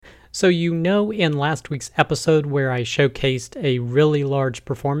So you know in last week's episode where I showcased a really large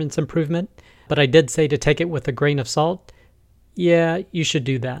performance improvement, but I did say to take it with a grain of salt? Yeah, you should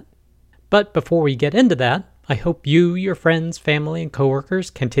do that. But before we get into that, I hope you, your friends, family, and coworkers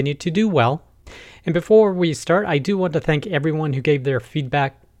continue to do well. And before we start, I do want to thank everyone who gave their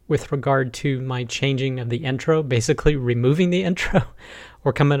feedback with regard to my changing of the intro, basically removing the intro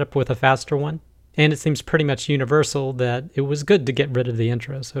or coming up with a faster one. And it seems pretty much universal that it was good to get rid of the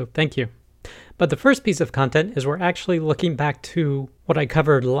intro, so thank you. But the first piece of content is we're actually looking back to what I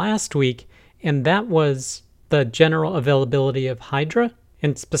covered last week, and that was the general availability of Hydra,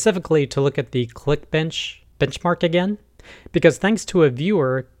 and specifically to look at the ClickBench benchmark again. Because thanks to a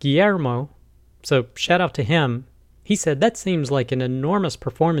viewer, Guillermo, so shout out to him, he said that seems like an enormous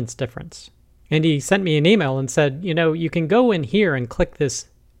performance difference. And he sent me an email and said, you can go in here and click this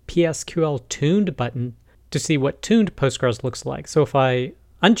PSQL tuned button to see what tuned Postgres looks like. So if I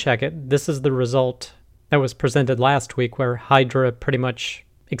uncheck it, this is the result that was presented last week where Hydra pretty much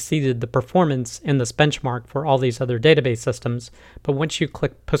exceeded the performance in this benchmark for all these other database systems. But once you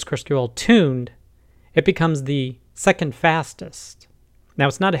click PostgreSQL tuned, it becomes the second fastest. Now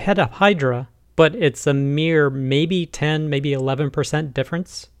it's not ahead of Hydra, but it's a mere maybe 10, maybe 11%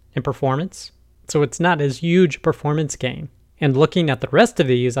 difference in performance. So it's not as huge a performance gain. And looking at the rest of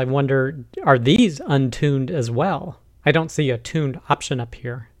these, I wonder, are these untuned as well? I don't see a tuned option up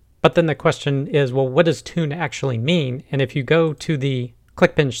here. But then the question is, well, what does tuned actually mean? And if you go to the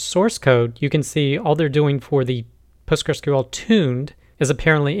ClickBench source code, you can see all they're doing for the PostgreSQL tuned is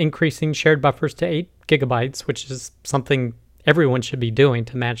apparently increasing shared buffers to 8 gigabytes, which is something everyone should be doing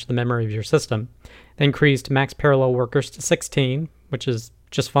to match the memory of your system. They increased max parallel workers to 16, which is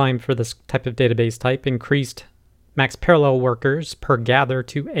just fine for this type of database type. Increased max parallel workers per gather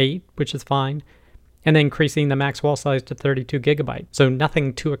to 8, which is fine, and then increasing the max wall size to 32 gigabytes, so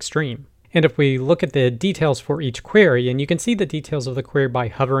nothing too extreme. And if we look at the details for each query, and you can see the details of the query by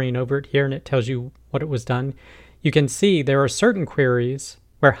hovering over it here, and it tells you what it was done, you can see there are certain queries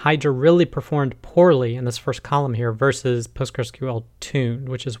where Hydra really performed poorly in this first column here versus PostgreSQL tuned,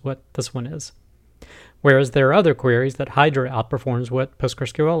 which is what this one is. Whereas there are other queries that Hydra outperforms what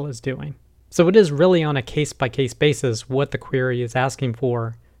PostgreSQL is doing. So it is really on a case-by-case basis what the query is asking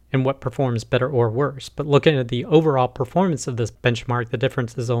for and what performs better or worse. But looking at the overall performance of this benchmark, the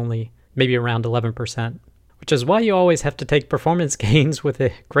difference is only maybe around 11%, which is why you always have to take performance gains with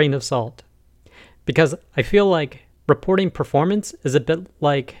a grain of salt. Because I feel like reporting performance is a bit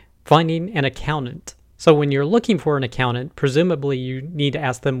like finding an accountant. So when you're looking for an accountant, presumably you need to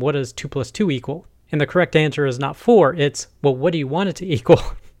ask them, what does 2 plus 2 equal? And the correct answer is not 4, it's, well, what do you want it to equal?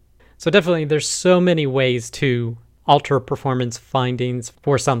 So definitely there's so many ways to alter performance findings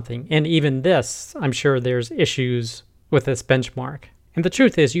for something. And even this, I'm sure there's issues with this benchmark. And the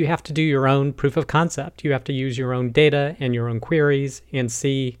truth is you have to do your own proof of concept. You have to use your own data and your own queries and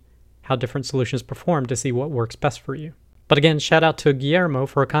see how different solutions perform to see what works best for you. But again, shout out to Guillermo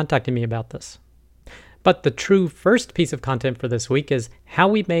for contacting me about this. But the true first piece of content for this week is how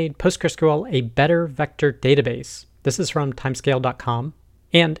we made PostgreSQL a better vector database. This is from timescale.com.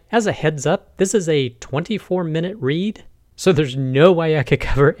 And as a heads up, this is a 24-minute read, so there's no way I could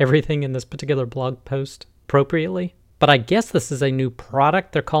cover everything in this particular blog post appropriately. But I guess this is a new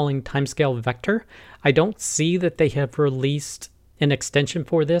product they're calling Timescale Vector. I don't see that they have released an extension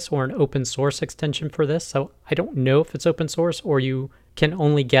for this or an open source extension for this, so I don't know if it's open source or you can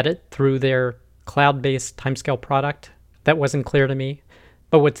only get it through their cloud-based Timescale product. That wasn't clear to me.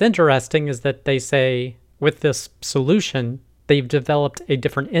 But what's interesting is that they say with this solution, they've developed a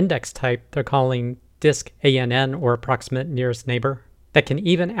different index type they're calling disk ANN, or approximate nearest neighbor, that can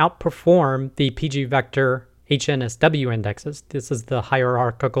even outperform the PG vector HNSW indexes. This is the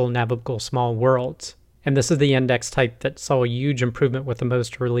hierarchical navigable small worlds. And this is the index type that saw a huge improvement with the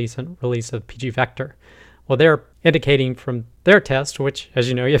most recent release of PG vector. Well, they're indicating from their test, which, as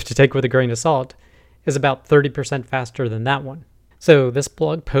you know, you have to take with a grain of salt, is about 30% faster than that one. So this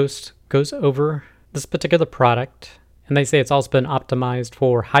blog post goes over this particular product, and they say it's also been optimized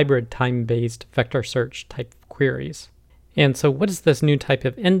for hybrid time-based vector search type queries. And so what is this new type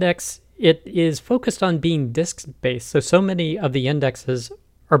of index? It is focused on being disk-based. So many of the indexes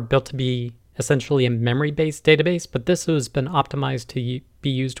are built to be essentially a memory-based database, but this has been optimized to be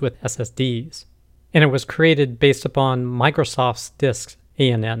used with SSDs. And it was created based upon Microsoft's disk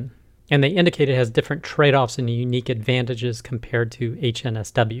ANN. And they indicate it has different trade-offs and unique advantages compared to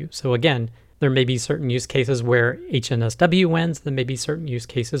HNSW. So again, there may be certain use cases where HNSW wins, there may be certain use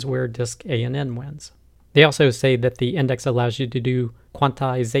cases where disk ANN wins. They also say that the index allows you to do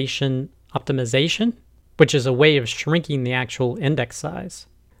quantization optimization, which is a way of shrinking the actual index size.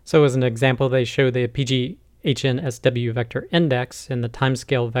 So as an example, they show the PGHNSW vector index, and the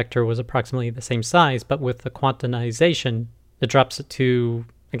timescale vector was approximately the same size, but with the quantization, it drops it to,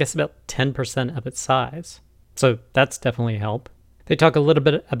 I guess, about 10% of its size. So that's definitely a help. They talk a little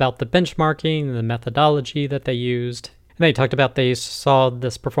bit about the benchmarking, the methodology that they used. And they talked about they saw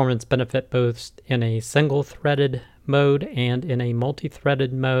this performance benefit both in a single-threaded mode and in a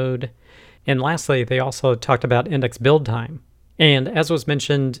multi-threaded mode. And lastly, they also talked about index build time. And as was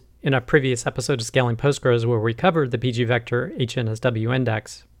mentioned in a previous episode of Scaling Postgres where we covered the PG vector HNSW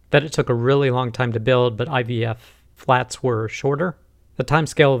index, that it took a really long time to build, but IVF flats were shorter. The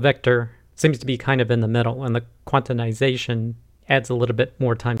timescale vector seems to be kind of in the middle, and the quantization adds a little bit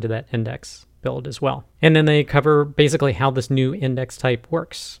more time to that index build as well. And then they cover basically how this new index type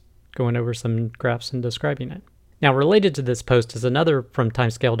works, going over some graphs and describing it. Now, related to this post is another from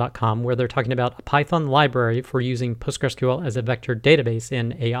timescale.com where they're talking about a Python library for using PostgreSQL as a vector database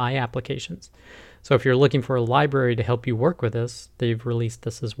in AI applications. So if you're looking for a library to help you work with this, they've released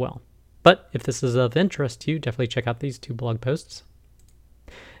this as well. But if this is of interest to you, definitely check out these 2 blog posts.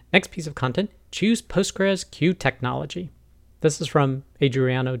 Next piece of content, choose Postgres queue technology. This is from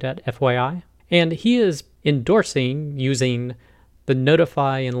Adriano.fyi, and he is endorsing using the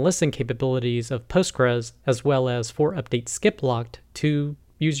notify and listen capabilities of Postgres as well as for update skip locked to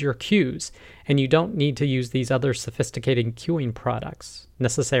use your queues, and you don't need to use these other sophisticated queuing products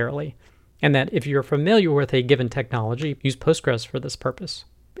necessarily, and that if you're familiar with a given technology, use Postgres for this purpose.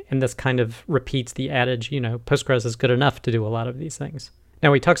 And this kind of repeats the adage, Postgres is good enough to do a lot of these things.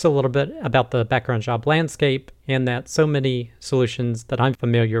 Now, he talks a little bit about the background job landscape and that so many solutions that I'm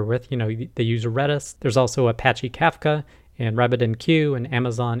familiar with, they use Redis. There's also Apache Kafka and RabbitMQ and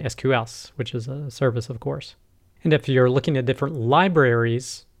Amazon SQS, which is a service, of course. And if you're looking at different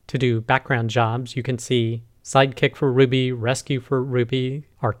libraries to do background jobs, you can see Sidekick for Ruby, Rescue for Ruby,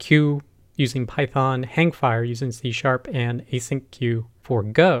 RQ using Python, Hangfire using C# and AsyncQ for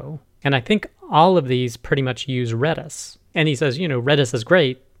Go. And I think all of these pretty much use Redis. And he says, Redis is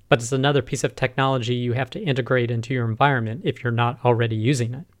great, but it's another piece of technology you have to integrate into your environment if you're not already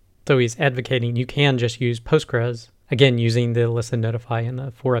using it. So he's advocating you can just use Postgres, again, using the listen, notify, and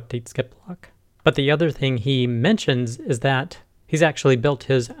the for update skip lock. But the other thing he mentions is that he's actually built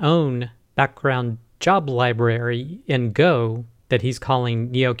his own background job library in Go that he's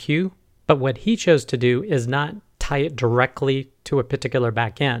calling NeoQ. But what he chose to do is not tie it directly to a particular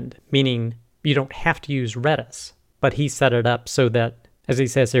backend, meaning you don't have to use Redis. But he set it up so that, as he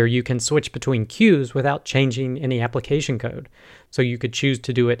says here, you can switch between queues without changing any application code. So you could choose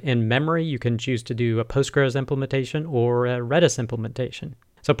to do it in memory, you can choose to do a Postgres implementation or a Redis implementation.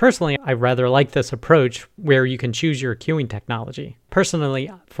 So personally, I rather like this approach where you can choose your queuing technology. Personally,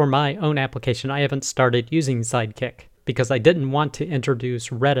 for my own application, I haven't started using Sidekick because I didn't want to introduce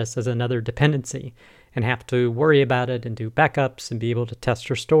Redis as another dependency and have to worry about it and do backups and be able to test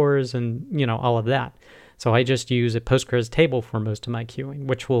your stores and, all of that. So I just use a Postgres table for most of my queuing,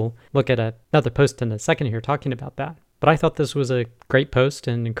 which we'll look at another post in a second here talking about that. But I thought this was a great post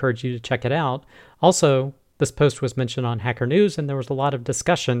and encourage you to check it out. Also, this post was mentioned on Hacker News, and there was a lot of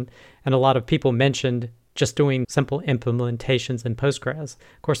discussion, and a lot of people mentioned just doing simple implementations in Postgres.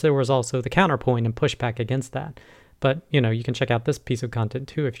 Of course, there was also the counterpoint and pushback against that. But, you can check out this piece of content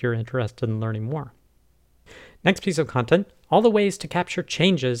too if you're interested in learning more. Next piece of content, all the ways to capture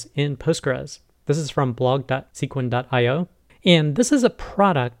changes in Postgres. This is from blog.sequin.io. And this is a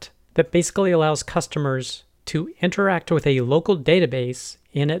product that basically allows customers to interact with a local database,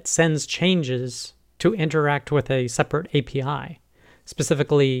 and it sends changes to interact with a separate API,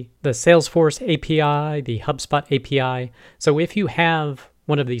 specifically the Salesforce API, the HubSpot API. So if you have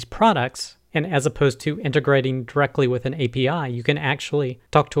one of these products, and as opposed to integrating directly with an API, you can actually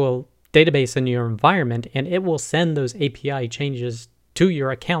talk to a database in your environment, and it will send those API changes to your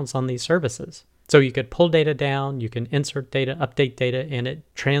accounts on these services. So you could pull data down, you can insert data, update data, and it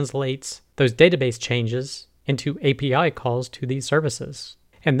translates those database changes into API calls to these services.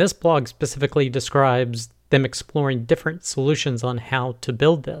 And this blog specifically describes them exploring different solutions on how to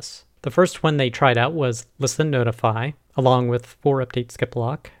build this. The first one they tried out was Listen Notify, along with for update skip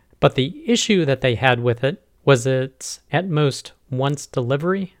lock. But the issue that they had with it was it's at most once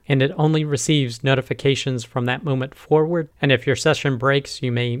delivery, and it only receives notifications from that moment forward. And if your session breaks,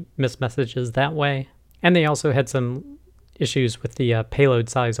 you may miss messages that way. And they also had some issues with the payload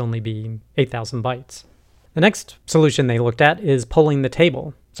size only being 8,000 bytes. The next solution they looked at is pulling the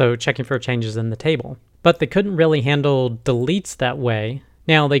table, so checking for changes in the table. But they couldn't really handle deletes that way.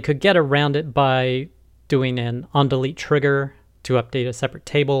 Now, they could get around it by doing an onDelete trigger to update a separate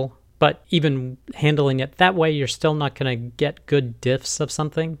table, But even handling it that way, you're still not going to get good diffs of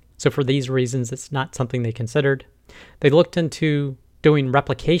something. So for these reasons, it's not something they considered. They looked into doing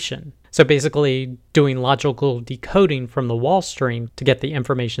replication. So basically doing logical decoding from the wall stream to get the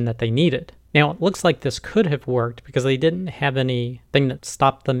information that they needed. Now, it looks like this could have worked because they didn't have anything that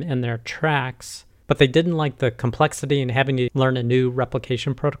stopped them in their tracks, but they didn't like the complexity and having to learn a new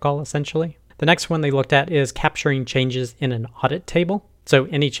replication protocol, essentially. The next one they looked at is capturing changes in an audit table. So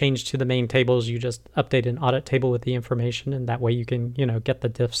any change to the main tables, you just update an audit table with the information, and that way you can, get the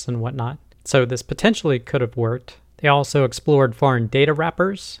diffs and whatnot. So this potentially could have worked. They also explored foreign data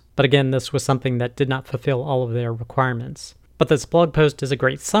wrappers, but again, this was something that did not fulfill all of their requirements. But this blog post is a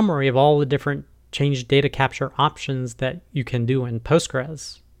great summary of all the different change data capture options that you can do in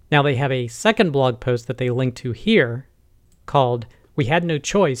Postgres. Now they have a second blog post that they link to here called "We Had No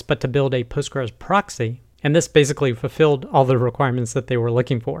Choice But to Build a Postgres Proxy," and this basically fulfilled all the requirements that they were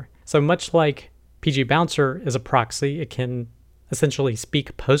looking for. So much like PG Bouncer is a proxy, it can essentially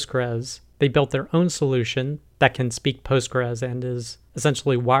speak Postgres. They built their own solution that can speak Postgres and is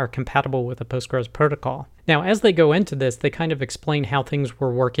essentially wire compatible with a Postgres protocol. Now, as they go into this, they kind of explain how things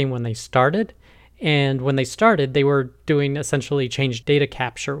were working when they started. And when they started, they were doing essentially change data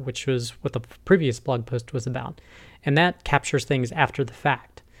capture, which was what the previous blog post was about. And that captures things after the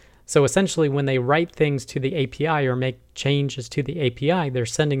fact. So essentially, when they write things to the API or make changes to the API, they're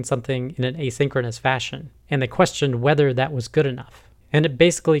sending something in an asynchronous fashion. And they questioned whether that was good enough. And it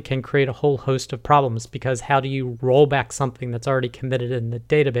basically can create a whole host of problems because how do you roll back something that's already committed in the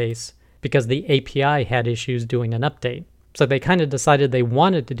database because the API had issues doing an update? So they kind of decided they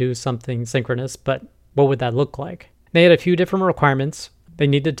wanted to do something synchronous, but what would that look like? They had a few different requirements. They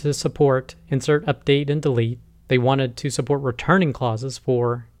needed to support insert, update, and delete. They wanted to support returning clauses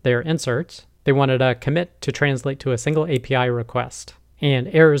for their inserts. They wanted a commit to translate to a single API request. And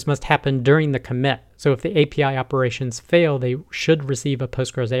errors must happen during the commit. So if the API operations fail, they should receive a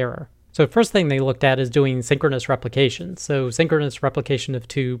Postgres error. So first thing they looked at is doing synchronous replication. So synchronous replication of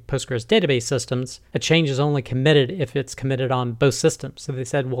two Postgres database systems. A change is only committed if it's committed on both systems. So they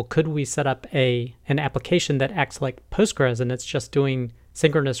said, well, could we set up an application that acts like Postgres and it's just doing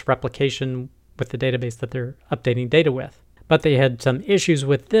synchronous replication with the database that they're updating data with? But they had some issues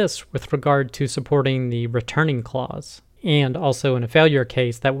with this with regard to supporting the returning clause. And also in a failure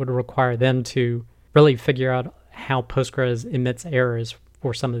case, that would require them to really figure out how Postgres emits errors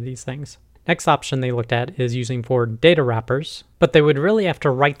for some of these things. Next option they looked at is using foreign data wrappers, but they would really have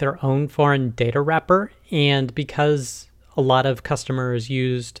to write their own foreign data wrapper. And because a lot of customers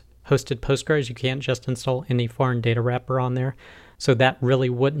used hosted Postgres, you can't just install any foreign data wrapper on there. So that really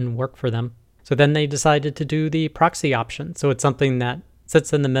wouldn't work for them. So then they decided to do the proxy option. So it's something that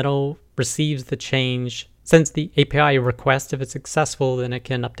sits in the middle, receives the change, sends the API request. If it's successful, then it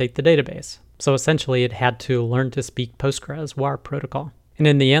can update the database. So essentially, it had to learn to speak Postgres wire protocol. And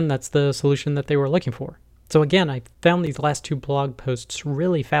in the end, that's the solution that they were looking for. So again, I found these last two blog posts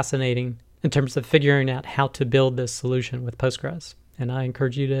really fascinating in terms of figuring out how to build this solution with Postgres. And I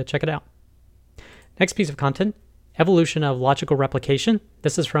encourage you to check it out. Next piece of content, evolution of logical replication.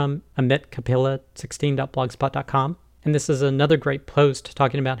 This is from amitkapila16.blogspot.com. And this is another great post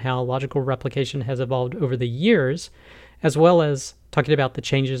talking about how logical replication has evolved over the years, as well as talking about the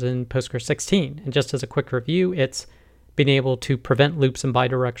changes in Postgres 16. And just as a quick review, it's being able to prevent loops and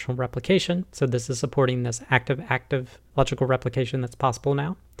bidirectional replication. So this is supporting this active logical replication that's possible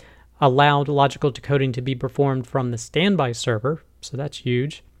now. Allowed logical decoding to be performed from the standby server. So that's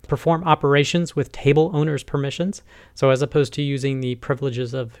huge. Perform operations with table owners' permissions. So as opposed to using the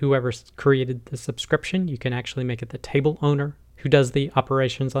privileges of whoever created the subscription, you can actually make it the table owner who does the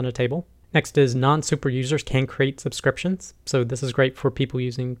operations on a table. Next is non-super users can create subscriptions. So this is great for people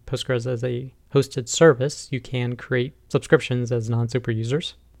using Postgres as a hosted service. You can create subscriptions as non-super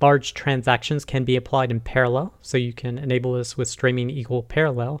users. Large transactions can be applied in parallel. So you can enable this with streaming equal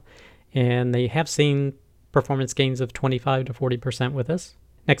parallel. And they have seen performance gains of 25 to 40% with this.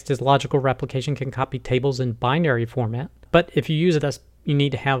 Next is logical replication can copy tables in binary format. But if you use this, you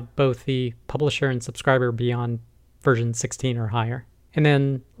need to have both the publisher and subscriber be on version 16 or higher. And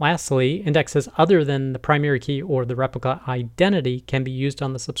then lastly, indexes other than the primary key or the replica identity can be used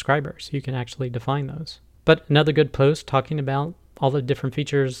on the subscriber. So you can actually define those. But another good post talking about all the different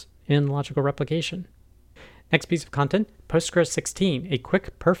features in logical replication. Next piece of content, Postgres 16, a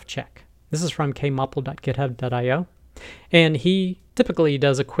quick perf check. This is from kmoppel.github.io. And he typically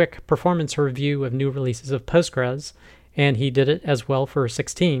does a quick performance review of new releases of Postgres, and he did it as well for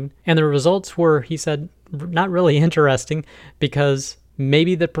 16. And the results were, he said, not really interesting because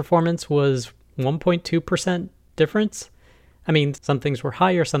maybe the performance was 1.2% difference, I mean, some things were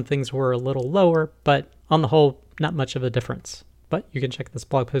higher, some things were a little lower, but on the whole, not much of a difference. But you can check this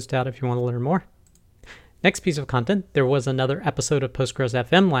blog post out if you want to learn more. Next piece of content, there was another episode of Postgres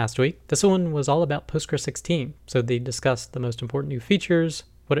FM last week. This one was all about Postgres 16. So they discussed the most important new features,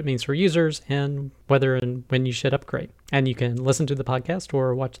 what it means for users, and whether and when you should upgrade. And you can listen to the podcast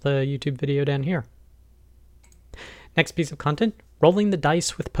or watch the YouTube video down here. Next piece of content, rolling the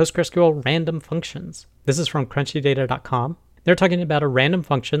dice with PostgreSQL random functions. This is from crunchydata.com. They're talking about a random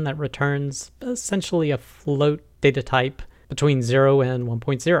function that returns essentially a float data type between 0 and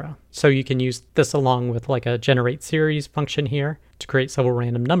 1.0. So you can use this along with like a generate series function here to create several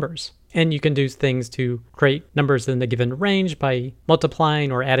random numbers. And you can do things to create numbers in the given range by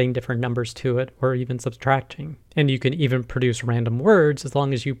multiplying or adding different numbers to it, or even subtracting. And you can even produce random words as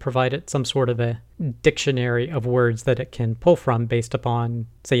long as you provide it some sort of a dictionary of words that it can pull from based upon,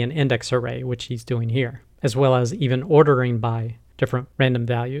 say, an index array, which he's doing here, as well as even ordering by different random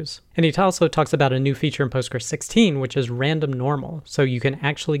values. And he also talks about a new feature in Postgres 16, which is random normal. So you can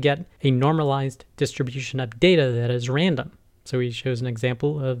actually get a normalized distribution of data that is random. So he shows an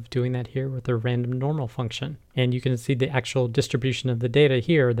example of doing that here with a random normal function. And you can see the actual distribution of the data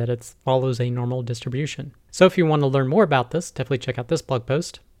here, that it follows a normal distribution. So if you want to learn more about this, definitely check out this blog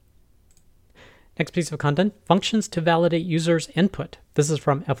post. Next piece of content, functions to validate users' input. This is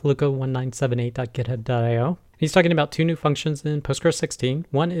from fluco1978.github.io. He's talking about two new functions in Postgres 16.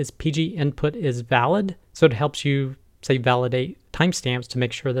 One is pg input is valid. So it helps you, say, validate timestamps to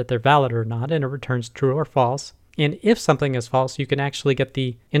make sure that they're valid or not, and it returns true or false. And if something is false, you can actually get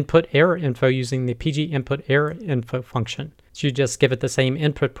the input error info using the pg input error info function. So you just give it the same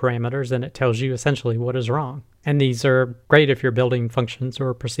input parameters and it tells you essentially what is wrong. And these are great if you're building functions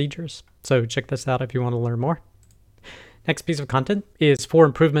or procedures. So check this out if you want to learn more. Next piece of content is 4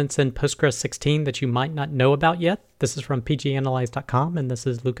 improvements in Postgres 16 that you might not know about yet. This is from pganalyze.com, and this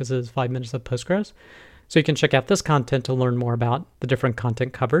is Lucas's 5 minutes of Postgres. So you can check out this content to learn more about the different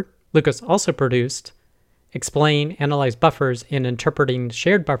content covered. Lucas also produced Explain, Analyze Buffers, and Interpreting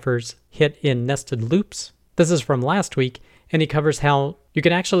Shared Buffers Hit in Nested Loops. This is from last week, and he covers how you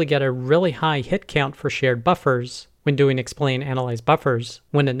can actually get a really high hit count for shared buffers when doing Explain, Analyze Buffers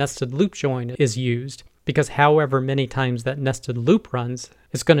when a nested loop join is used, because however many times that nested loop runs,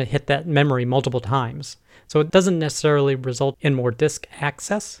 it's going to hit that memory multiple times. So it doesn't necessarily result in more disk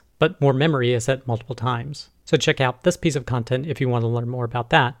access, but more memory is hit multiple times. So check out this piece of content if you want to learn more about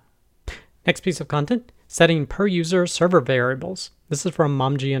that. Next piece of content, setting per user server variables. This is from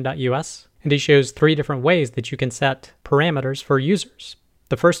momgian.us, and he shows 3 different ways that you can set parameters for users.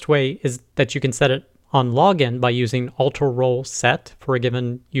 The first way is that you can set it on login by using alter role set for a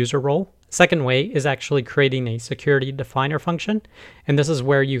given user role. Second way is actually creating a security definer function, and this is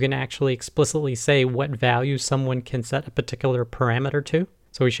where you can actually explicitly say what value someone can set a particular parameter to.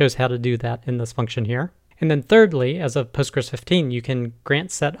 So he shows how to do that in this function here. And then thirdly, as of Postgres 15, you can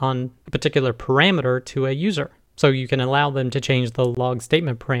grant set on a particular parameter to a user. So you can allow them to change the log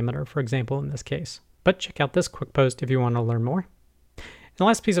statement parameter, for example, in this case. But check out this quick post if you want to learn more. And the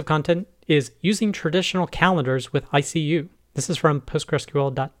last piece of content is using traditional calendars with ICU. This is from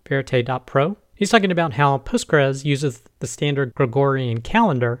postgresql.verite.pro. He's talking about how Postgres uses the standard Gregorian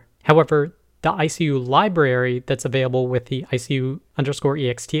calendar. However, the ICU library that's available with the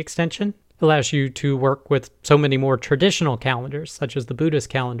ICU_ext extension allows you to work with so many more traditional calendars, such as the Buddhist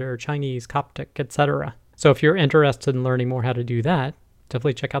calendar, Chinese, Coptic, etc. So if you're interested in learning more how to do that,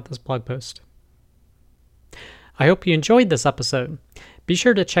 definitely check out this blog post. I hope you enjoyed this episode. Be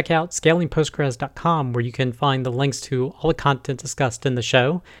sure to check out scalingpostgres.com, where you can find the links to all the content discussed in the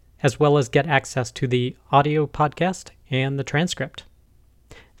show, as well as get access to the audio podcast and the transcript.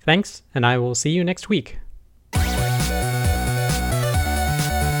 Thanks, and I will see you next week.